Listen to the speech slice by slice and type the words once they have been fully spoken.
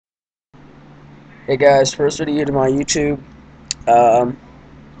Hey guys, first video to my YouTube. I'm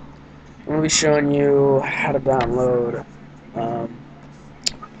going to be showing you how to download um,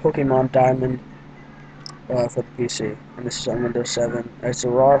 Pokemon Diamond for the PC. And this is on Windows 7. It's a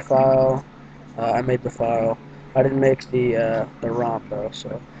RAR file. I made the file. I didn't make the ROM though.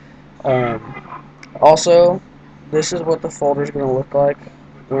 Also, this is what the folder is going to look like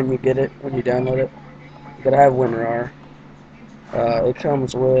when you get it, when you download it. You gotta have WinRAR. It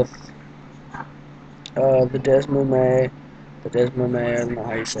comes with the Desmume, I don't know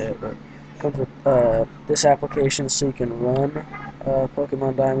how you say it, but it comes with this application so you can run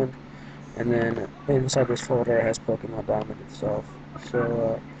Pokemon Diamond, and then inside this folder it has Pokemon Diamond itself.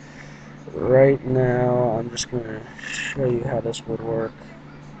 Right now I'm just going to show you how this would work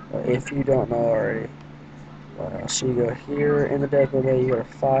if you don't know already. So you go here in the Desmume, you go to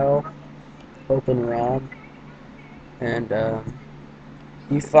File, Open ROM, and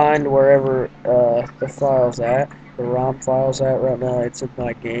you find wherever the file's at, the ROM file's at. Right now it's in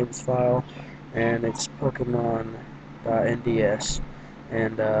my games file, and it's Pokemon.nds,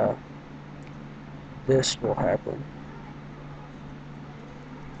 and this will happen.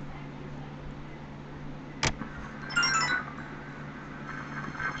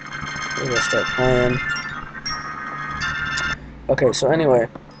 We're going to start playing. Okay, so anyway,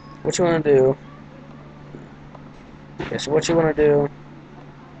 what you want to do,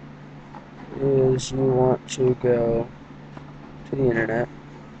 is you want to go to the internet,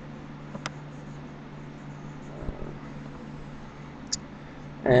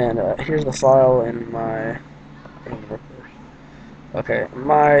 and here's the file in my okay,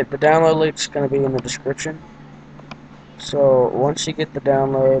 the download link's going to be in the description. So once you get the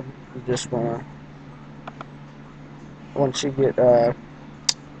download, you just want to, once you get, go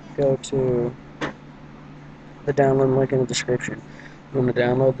to the download link in the description. You want to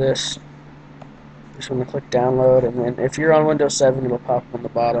download this, just want to click download, and then if you're on Windows 7, it'll pop up on the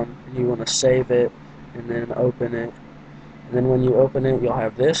bottom. You want to save it, and then open it. And then when you open it, you'll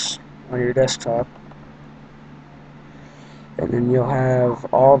have this on your desktop. And then you'll have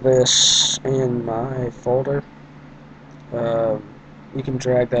all this in my folder. You can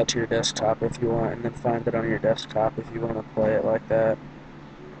drag that to your desktop if you want, and then find it on your desktop if you want to play it like that.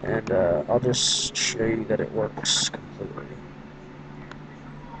 And I'll just show you that it works completely.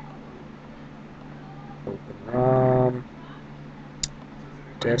 Open ROM,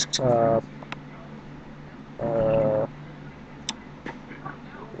 desktop, it's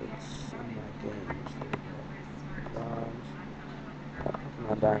in my games, ROMs,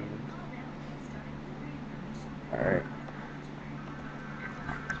 Pokemon Diamond. Alright.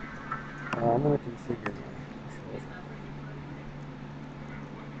 I'm going to configure my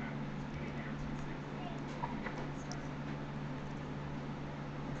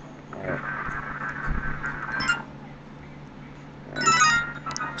controller. Alright.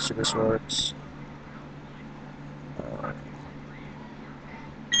 So this works.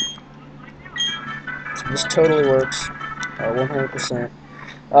 So this totally works, 100%.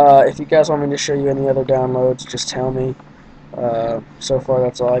 If you guys want me to show you any other downloads, just tell me. So far,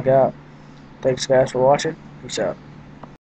 that's all I got. Thanks, guys, for watching. Peace out.